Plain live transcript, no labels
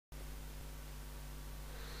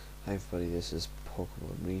Hi everybody, this is my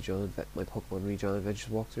Pokemon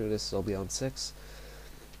rijon-adventures walkthrough. This will be on 6.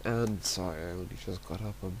 And sorry, I only just got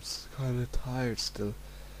up. I'm kind of tired still.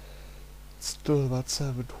 It's still about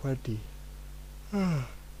 7:20.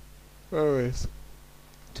 Anyways,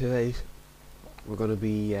 today we're going to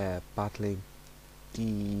be battling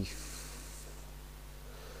the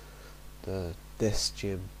this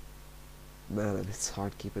gym. Man, it's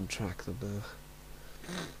hard keeping track of them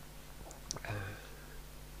now.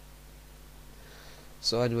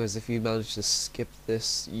 So anyways, if you manage to skip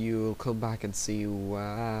this, you'll come back and see,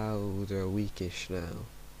 wow, they're weakish now.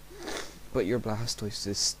 But your Blastoise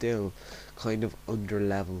is still kind of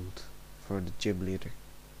under-leveled for the gym leader.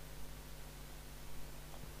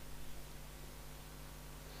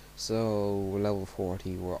 So, we're level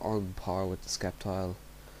 40, we're on par with the Sceptile,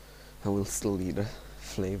 and we'll still need a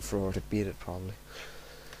Flamethrower to beat it probably.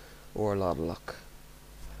 Or a lot of luck.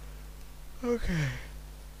 Okay.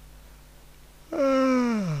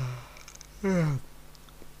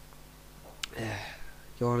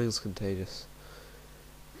 Yawning's contagious.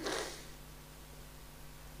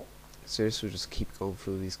 Seriously, just keep going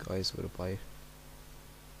through these guys with a bite.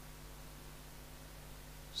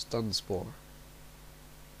 Stun Spore.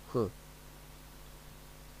 Huh.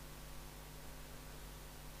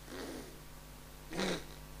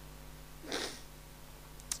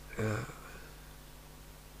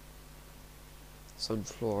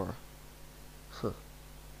 Sunflora. Huh.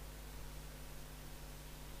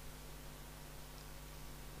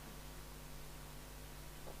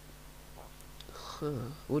 I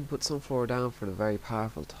wouldn't put Sunflora down for the very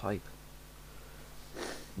powerful type.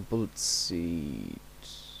 Bullet Seed.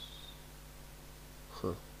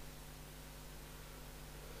 Huh.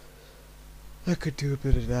 That could do a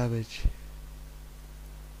bit of damage.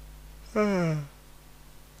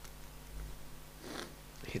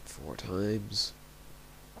 Hit 4 times.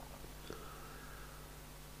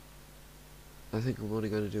 I think I'm only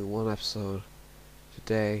going to do one episode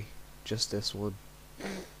today, just this one,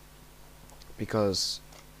 because,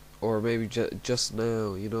 or maybe just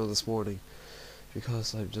now, you know, this morning,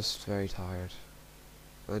 because I'm just very tired.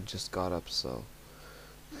 I just got up, so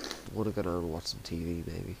I want to go down and watch some TV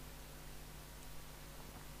maybe.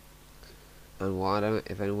 And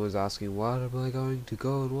if anyone's asking, what am I going to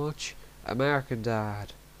go and watch? American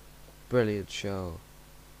Dad. Brilliant show.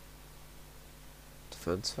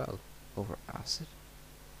 Defense fell over acid.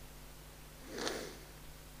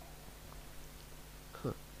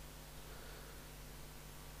 Huh.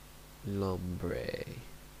 Lombre.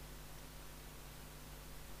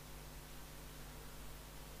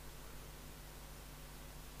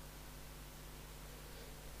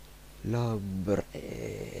 Lombre.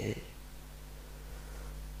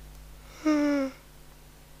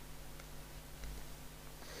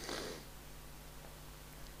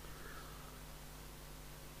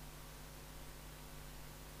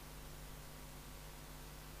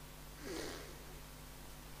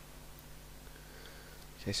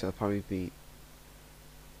 Okay, so I'll probably be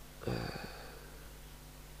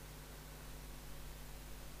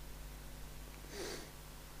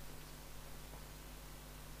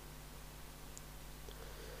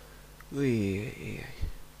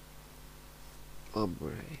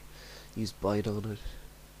Ombre. Use bite on it.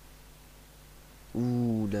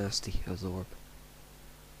 Ooh, nasty as orb.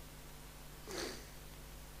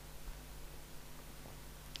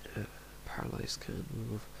 Paralyzed can't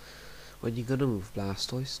move. When you gonna move,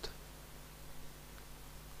 Blastoise?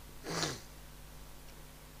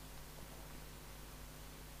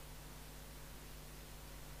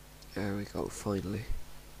 There we go, finally.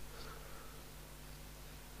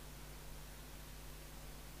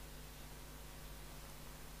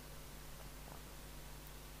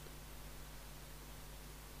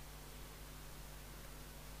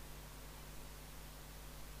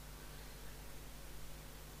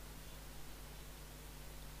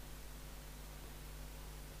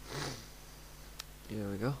 There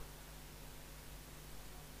we go.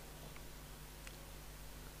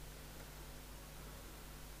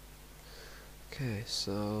 Okay,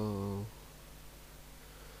 so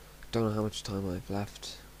don't know how much time I've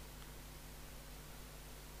left.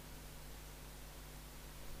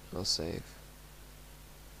 I'll save.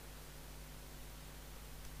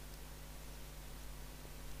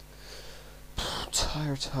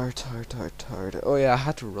 Tired. Oh yeah, I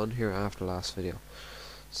had to run here after last video.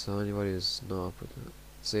 So anybody who's not up with it,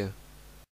 see ya.